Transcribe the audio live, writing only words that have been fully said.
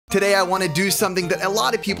Today I want to do something that a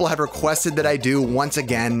lot of people have requested that I do once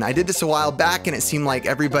again. I did this a while back and it seemed like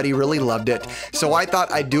everybody really loved it, so I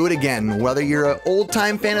thought I'd do it again. Whether you're an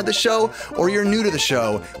old-time fan of the show or you're new to the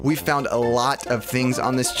show, we've found a lot of things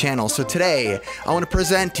on this channel. So today, I want to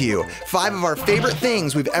present to you 5 of our favorite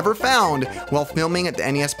things we've ever found while filming at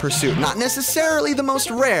the NES Pursuit. Not necessarily the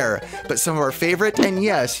most rare, but some of our favorite and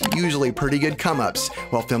yes, usually pretty good come-ups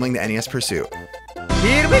while filming the NES Pursuit.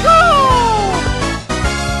 Here we go!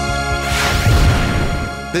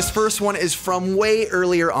 This first one is from way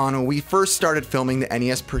earlier on when we first started filming the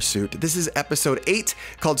NES Pursuit. This is episode 8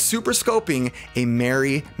 called Super Scoping a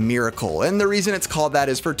Merry Miracle. And the reason it's called that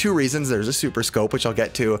is for 2 reasons. There's a super scope, which I'll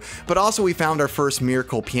get to, but also we found our first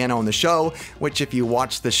miracle piano in the show, which if you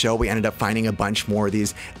watched the show, we ended up finding a bunch more of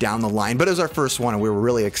these down the line, but it was our first one and we were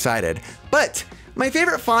really excited. But my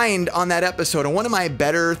favorite find on that episode, and one of my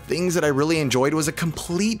better things that I really enjoyed, was a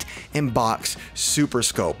complete in-box Super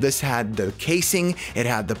Scope. This had the casing, it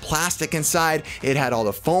had the plastic inside, it had all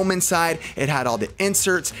the foam inside, it had all the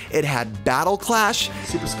inserts, it had Battle Clash.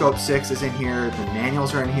 Super Scope 6 is in here, the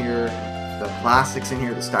manuals are in here, the plastic's in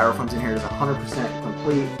here, the styrofoam's in here, it's 100%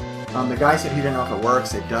 complete. The guy said he didn't know if it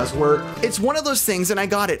works. It does work. It's one of those things, and I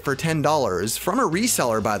got it for $10 from a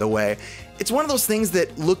reseller, by the way. It's one of those things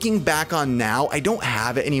that, looking back on now, I don't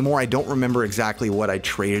have it anymore. I don't remember exactly what I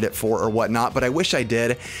traded it for or whatnot, but I wish I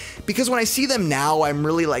did. Because when I see them now, I'm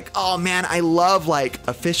really like, oh man, I love like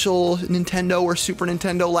official Nintendo or Super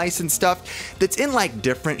Nintendo licensed stuff that's in like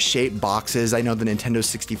different shaped boxes. I know the Nintendo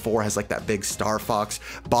 64 has like that big Star Fox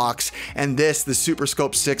box, and this, the Super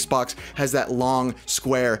Scope 6 box, has that long,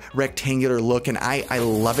 square, rectangular look, and I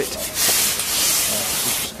love it.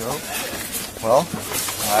 Super Scope? Well,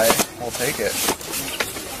 I will take it.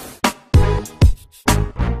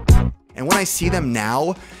 And when I see them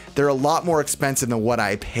now, they're a lot more expensive than what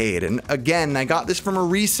I paid. And again, I got this from a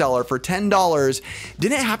reseller for $10.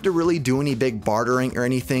 Didn't have to really do any big bartering or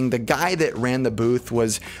anything. The guy that ran the booth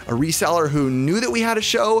was a reseller who knew that we had a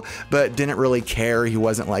show, but didn't really care. He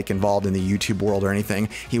wasn't like involved in the YouTube world or anything.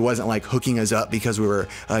 He wasn't like hooking us up because we were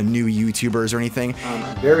new YouTubers or anything.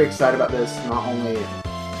 I'm very excited about this. Not only,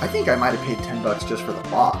 I think I might have paid $10 just for the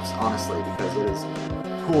box, honestly, because it is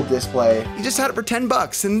cool display. You just had it for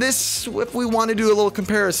 $10, and this, if we want to do a little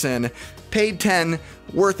comparison, paid $10,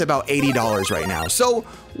 worth about $80 right now. So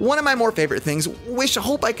one of my more favorite things.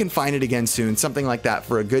 Hope I can find it again soon, something like that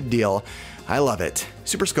for a good deal. I love it.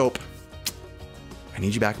 Super Scope, I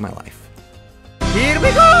need you back in my life. Here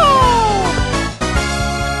we go!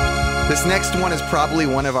 This next one is probably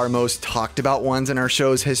one of our most talked about ones in our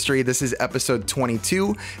show's history. This is episode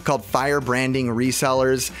 22 called Fire Branding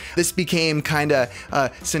Resellers. This became kind of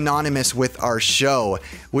synonymous with our show.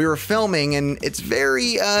 We were filming, and it's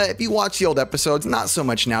very, if you watch the old episodes, not so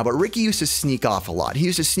much now, but Ricky used to sneak off a lot. He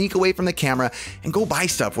used to sneak away from the camera and go buy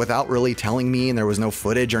stuff without really telling me, and there was no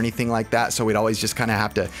footage or anything like that, so we'd always just kind of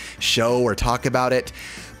have to show or talk about it.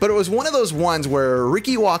 But it was one of those ones where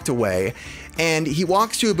Ricky walked away and he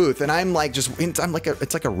walks to a booth, and I'm like,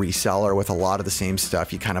 it's like a reseller with a lot of the same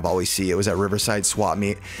stuff you kind of always see. It was at Riverside Swap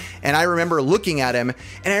Meet, and I remember looking at him,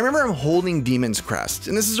 and I remember him holding Demon's Crest,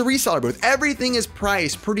 and this is a reseller booth. Everything is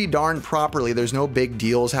priced pretty darn properly. There's no big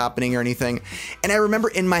deals happening or anything, and I remember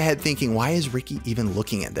in my head thinking, why is Ricky even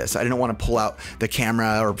looking at this? I didn't want to pull out the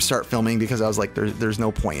camera or start filming because I was like, there's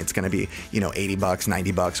no point. It's going to be, you know, $80,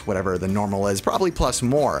 $90, whatever the normal is, probably plus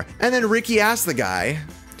more. And then Ricky asked the guy,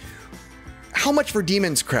 how much for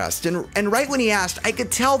Demon's Crest? And right when he asked, I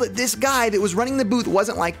could tell that this guy that was running the booth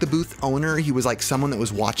wasn't like the booth owner. He was like someone that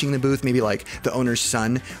was watching the booth, maybe like the owner's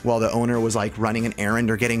son, while the owner was like running an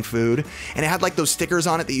errand or getting food. And it had like those stickers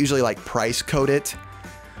on it that usually like price code it.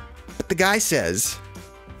 But the guy says,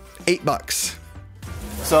 $8.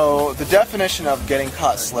 So the definition of getting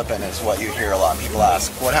caught slipping is what you hear a lot of people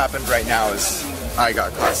ask. What happened right now is I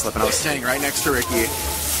got caught slipping. I was standing right next to Ricky,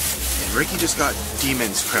 and Ricky just got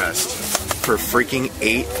Demon's Crest for freaking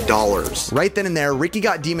 $8. Right then and there, Ricky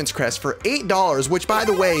got Demon's Crest for $8, which, by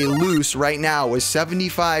the way, loose right now is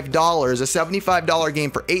 $75. A $75 game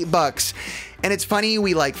for $8. And it's funny,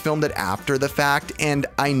 we like filmed it after the fact, and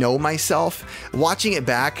I know myself, watching it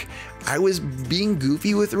back, I was being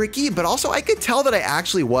goofy with Ricky, but also I could tell that I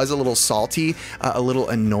actually was a little salty, a little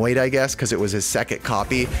annoyed, I guess, because it was his second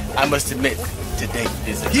copy. I must admit, today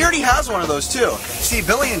is He already has one of those too. See,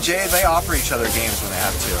 Billy and Jay, they offer each other games when they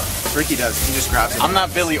have to. Ricky does. He just grabs it. I'm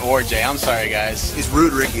not Billy or Jay. I'm sorry, guys. He's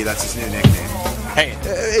Rude Ricky. That's his new nickname. Hey.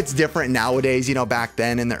 It's different nowadays. You know, back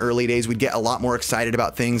then in the early days, we'd get a lot more excited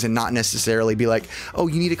about things and not necessarily be like, oh,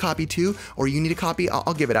 you need a copy too? Or you need a copy?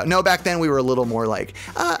 I'll give it out. No, back then we were a little more like,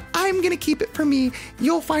 I I'm gonna keep it for me.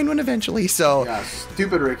 You'll find one eventually. So yeah,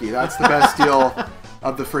 stupid Ricky. That's the best deal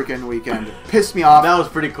of the freaking weekend. Pissed me off. That was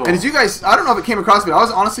pretty cool. And as you guys, I don't know if it came across, but I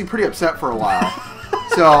was honestly pretty upset for a while.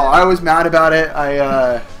 So I was mad about it.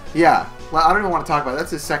 Yeah. Well, I don't even want to talk about it.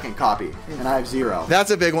 That's his second copy, and I have 0.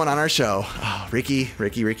 that's a big one on our show. Oh, Ricky.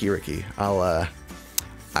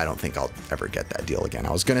 I don't think I'll ever get that deal again.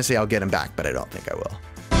 I was gonna say I'll get him back, but I don't think I will.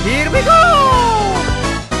 Here we go!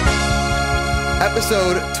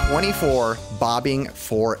 Episode 24, Bobbing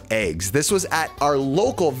for Eggs. This was at our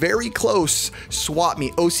local, very close swap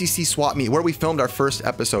meet, OCC swap meet, where we filmed our first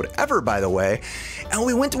episode ever, by the way. And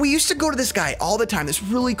we used to go to this guy all the time, this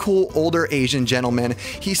really cool older Asian gentleman.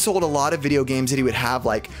 He sold a lot of video games that he would have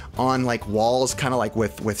like on like walls, kind of like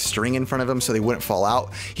with string in front of them so they wouldn't fall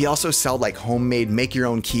out. He also sold like homemade make your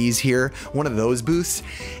own keys here, one of those booths.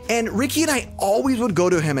 And Ricky and I always would go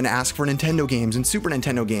to him and ask for Nintendo games and Super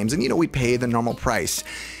Nintendo games, and you know, we'd pay the normal price.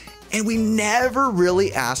 And we never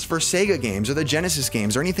really asked for Sega games or the Genesis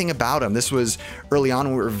games or anything about them. This was early on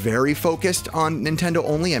when we were very focused on Nintendo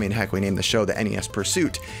only. I mean, heck, we named the show the NES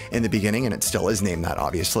Pursuit in the beginning, and it still is named that,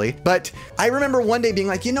 obviously. But I remember one day being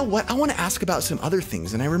like, you know what? I want to ask about some other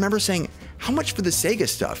things. And I remember saying, how much for the Sega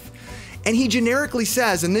stuff? And he generically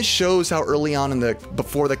says, and this shows how early on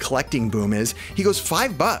before the collecting boom is, he goes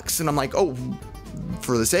 $5. And I'm like, oh,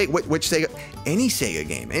 for the Sega, which Sega? Any Sega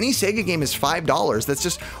game. Any Sega game is $5. That's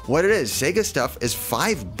just what it is. Sega stuff is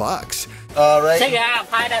 $5. Right. Sega,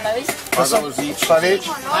 $5 each. 5 each?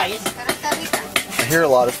 I hear a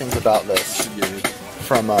lot of things about this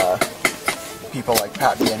from people like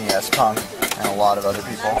Pat the NES Punk and a lot of other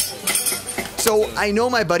people. So I know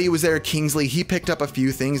my buddy was there, Kingsley. He picked up a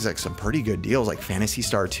few things, like some pretty good deals, like Phantasy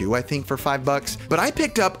Star 2, I think, for $5. But I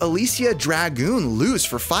picked up Alicia Dragoon loose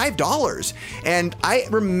for $5. And I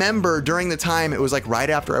remember during the time, it was like right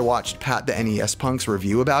after I watched Pat the NES Punk's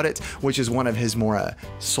review about it, which is one of his more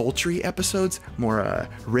sultry episodes, more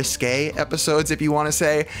risque episodes, if you want to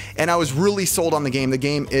say. And I was really sold on the game. The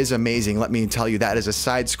game is amazing. Let me tell you, that is a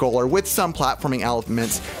side scroller with some platforming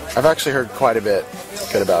elements. I've actually heard quite a bit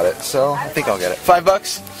good about it, so I think I'll get it.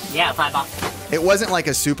 $5? Yeah, $5. It wasn't like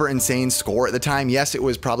a super insane score at the time. Yes, it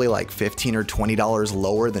was probably like $15 or $20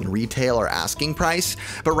 lower than retail or asking price.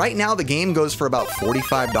 But right now the game goes for about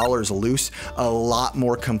 $45 loose, a lot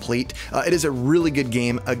more complete. It is a really good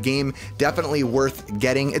game, a game definitely worth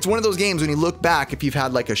getting. It's one of those games when you look back, if you've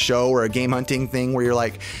had like a show or a game hunting thing where you're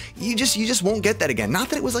like, you just won't get that again. Not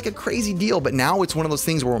that it was like a crazy deal, but now it's one of those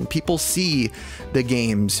things where when people see the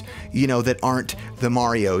games, you know, that aren't the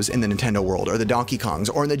Marios in the Nintendo world or the Donkey Kongs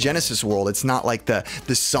or in the Genesis world, it's not like the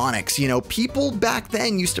Sonics. You know, people back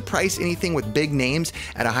then used to price anything with big names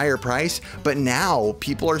at a higher price, but now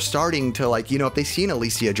people are starting to, like, you know, if they see an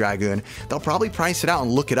Alicia Dragoon, they'll probably price it out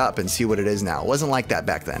and look it up and see what it is now. It wasn't like that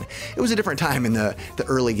back then. It was a different time in the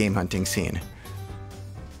early game hunting scene.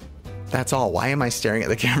 That's all. Why am I staring at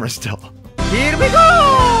the camera still? Here we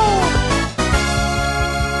go!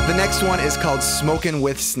 The next one is called Smokin'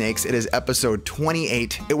 with Snakes. It is episode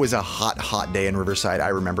 28. It was a hot, hot day in Riverside. I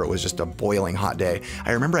remember it was just a boiling hot day.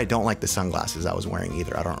 I remember I don't like the sunglasses I was wearing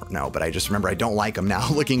either. I don't know, but I just remember I don't like them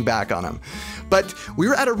now looking back on them. But we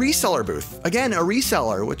were at a reseller booth. Again, a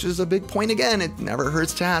reseller, which is a big point again. It never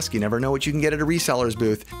hurts to ask. You never know what you can get at a reseller's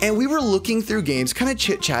booth. And we were looking through games, kind of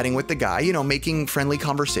chit-chatting with the guy, you know, making friendly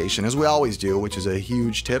conversation, as we always do, which is a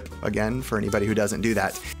huge tip, again, for anybody who doesn't do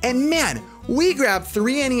that. And man, we grabbed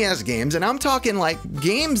 3 NES games, and I'm talking like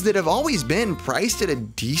games that have always been priced at a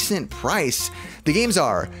decent price. The games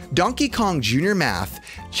are Donkey Kong Jr. Math,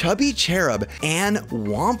 Chubby Cherub, and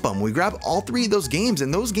Wampum. We grabbed all 3 of those games,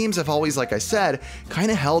 and those games have always, like I said, kind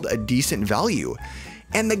of held a decent value.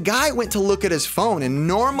 And the guy went to look at his phone, and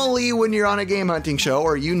normally when you're on a game hunting show,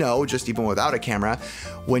 or you know, just even without a camera,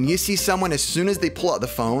 when you see someone, as soon as they pull out the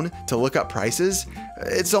phone to look up prices,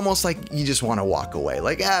 it's almost like you just want to walk away.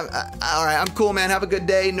 Like, all right, I'm cool, man, have a good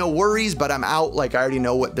day, no worries, but I'm out. Like, I already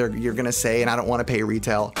know what you're gonna say, and I don't want to pay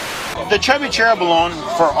retail. The Chubby Cherub alone,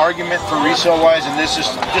 for argument, for resale wise, and this is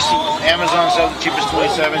just Amazon sells the cheapest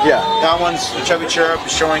 27. Yeah. That one's the Chubby Cherub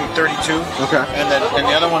is showing 32. Okay. And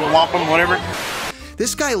the other one, Wampum, whatever.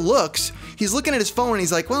 This guy he's looking at his phone and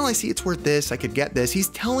he's like, well, I see it's worth this, I could get this. He's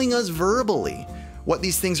telling us verbally what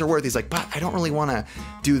these things are worth. He's like, but I don't really want to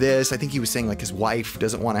do this. I think he was saying like his wife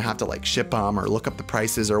doesn't want to have to like ship them or look up the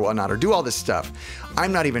prices or whatnot or do all this stuff.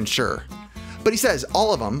 I'm not even sure. But he says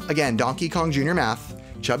all of them, again, Donkey Kong Jr. Math,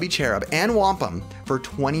 Chubby Cherub, and Wampum for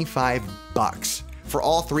 $25 for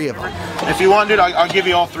all 3 of them. If you want to do it, I'll give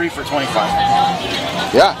you all 3 for 25.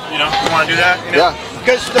 Yeah. You know, you want to do that? You know? Yeah.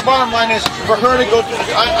 Because the bottom line is, for her to go,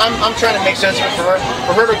 I'm trying to make sense of it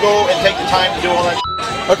for her to go and take the time to do all that.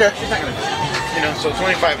 Okay. You know, so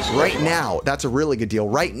 25 is Right now, that's a really good deal.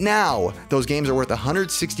 Right now, those games are worth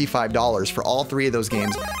 $165 for all 3 of those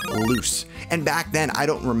games loose. And back then, I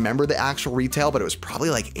don't remember the actual retail, but it was probably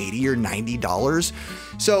like $80 or $90.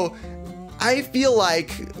 So I feel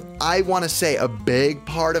like I want to say a big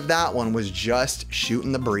part of that one was just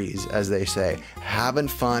shooting the breeze, as they say, having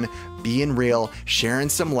fun, being real, sharing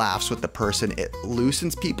some laughs with the person. It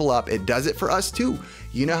loosens people up. It does it for us too.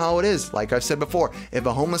 You know how it is. Like I've said before, if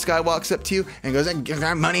a homeless guy walks up to you and goes, "Give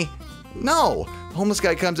me money." No, the homeless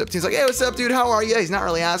guy comes up to you, he's like, "Hey, what's up, dude? How are you?" He's not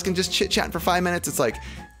really asking, just chit-chatting for 5 minutes. It's like,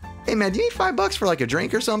 "Hey man, do you need $5 for like a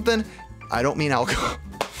drink or something?" I don't mean alcohol.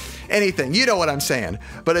 Anything, you know what I'm saying.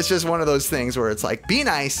 But it's just one of those things where it's like, be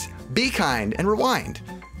nice, be kind, and rewind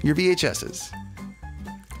your VHSs.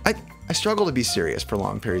 I struggle to be serious for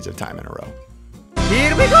long periods of time in a row.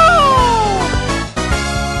 Here we go!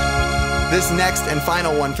 This next and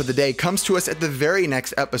final one for the day comes to us at the very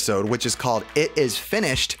next episode, which is called It Is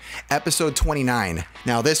Finished, episode 29.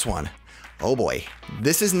 Now this one, oh boy,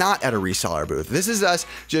 this is not at a reseller booth. This is us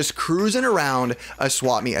just cruising around a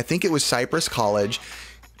swap meet. I think it was Cypress College.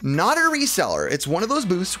 Not a reseller. It's one of those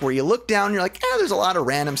booths where you look down and you're like, there's a lot of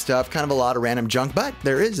random stuff, kind of a lot of random junk, but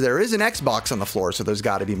there is an Xbox on the floor, so there's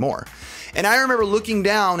got to be more. And I remember looking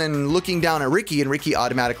down at Ricky, and Ricky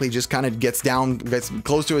automatically just kind of gets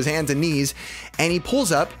close to his hands and knees, and he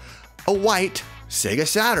pulls up a white Sega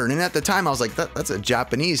Saturn. And at the time I was like, that's a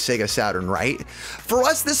Japanese Sega Saturn, right? For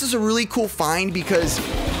us, this is a really cool find because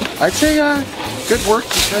I'd say good work,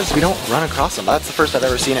 because we don't run across them. That's the first I've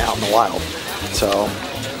ever seen it out in the wild. So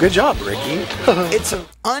good job, Ricky. It's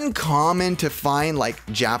uncommon to find like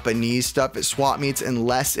Japanese stuff at swap meets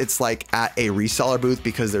unless it's like at a reseller booth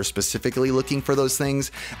because they're specifically looking for those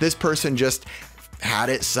things. This person just had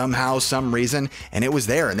it somehow, some reason, and it was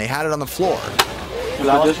there, and they had it on the floor. You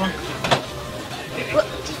like this one?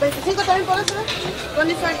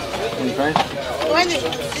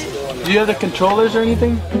 Do you have the controllers or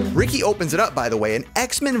anything? Ricky opens it up, by the way, and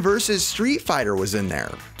X-Men vs. Street Fighter was in there.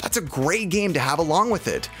 That's a great game to have along with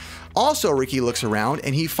it. Also, Ricky looks around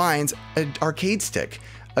and he finds an arcade stick,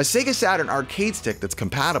 a Sega Saturn arcade stick that's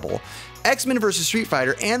compatible, X-Men vs. Street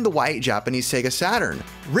Fighter, and the white Japanese Sega Saturn.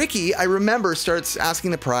 Ricky, I remember, starts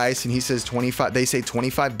asking the price, and he says 25. They say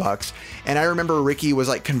 $25, and I remember Ricky was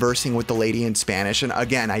like conversing with the lady in Spanish, and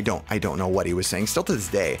again, I don't know what he was saying. Still to this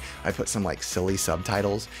day, I put some like silly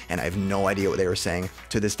subtitles, and I have no idea what they were saying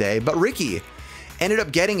to this day. But Ricky ended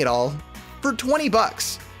up getting it all for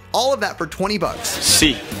 $20. All of that for $20.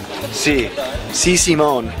 See,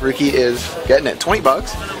 Simone. Ricky is getting it.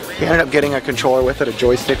 $20. He ended up getting a controller with it, a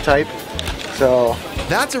joystick type. So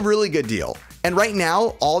that's a really good deal. And right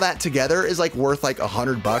now, all that together is like worth like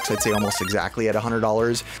 $100. I'd say almost exactly at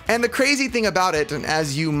 $100. And the crazy thing about it, and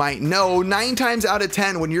as you might know, 9 times out of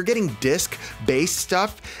 10, when you're getting disc-based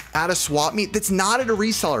stuff at a swap meet, that's not at a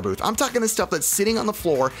reseller booth. I'm talking the stuff that's sitting on the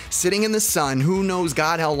floor, sitting in the sun, who knows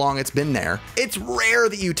God how long it's been there. It's rare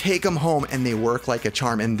that you take them home and they work like a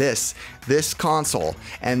charm. And this console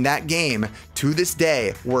and that game to this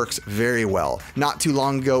day works very well. Not too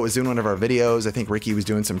long ago, it was in one of our videos. I think Ricky was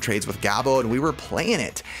doing some trades with Gabo and we were playing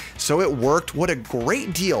it. So it worked. What a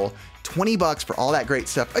great deal. $20 for all that great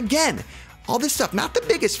stuff. Again, all this stuff, not the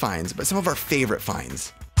biggest finds, but some of our favorite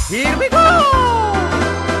finds. Here we go!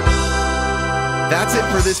 That's it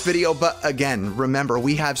for this video, but again, remember,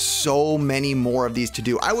 we have so many more of these to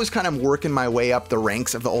do. I was kind of working my way up the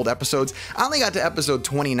ranks of the old episodes. I only got to episode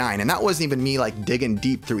 29, and that wasn't even me like digging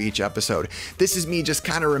deep through each episode. This is me just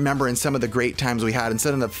kind of remembering some of the great times we had and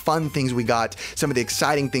some of the fun things we got, some of the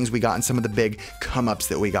exciting things we got, and some of the big come-ups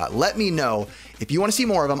that we got. Let me know if you want to see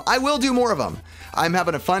more of them. I will do more of them. I'm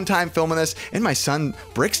having a fun time filming this in my son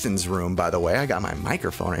Brixton's room, by the way. I got my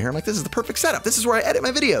microphone right here. I'm like, this is the perfect setup. This is where I edit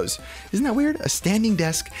my videos. Isn't that weird? A standing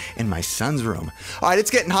desk in my son's room. All right,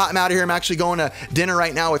 it's getting hot. I'm out of here. I'm actually going to dinner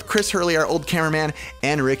right now with Chris Hurley, our old cameraman,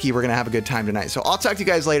 and Ricky. We're going to have a good time tonight. So I'll talk to you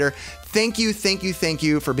guys later. Thank you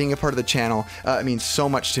for being a part of the channel. It means so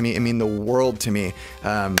much to me. It means the world to me.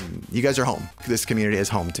 You guys are home. This community is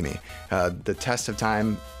home to me. The test of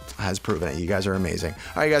time has proven it. You guys are amazing.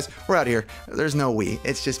 All right, guys, we're out of here. There's no we.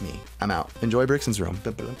 It's just me. I'm out. Enjoy Brixton's room.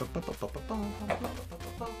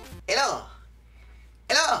 Hello.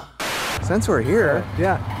 Hello. Since we're here,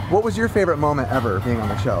 yeah. What was your favorite moment ever being on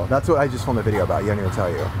the show? That's what I just filmed a video about. You didn't even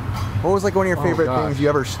tell you. What was like one of your favorite things you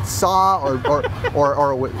ever saw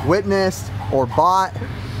or witnessed or bought?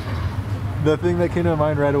 The thing that came to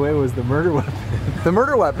mind right away was the murder weapon. The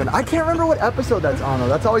murder weapon. I can't remember what episode that's on though.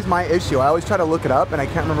 That's always my issue. I always try to look it up and I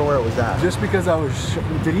can't remember where it was at. Just because I was,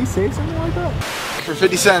 did he say something like that? For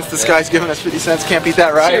 50 cents, this guy's giving us 50 cents. Can't beat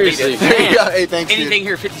that, right? Seriously, There you go. Hey, thanks, Anything dude.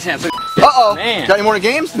 here, 50 cents. Uh-oh. Man. Got any more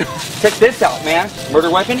games? Check this out, man.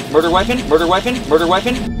 Murder weapon, murder weapon, murder weapon, murder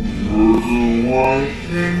weapon.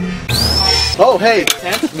 Oh, hey.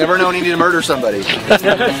 Never known he needed to murder somebody.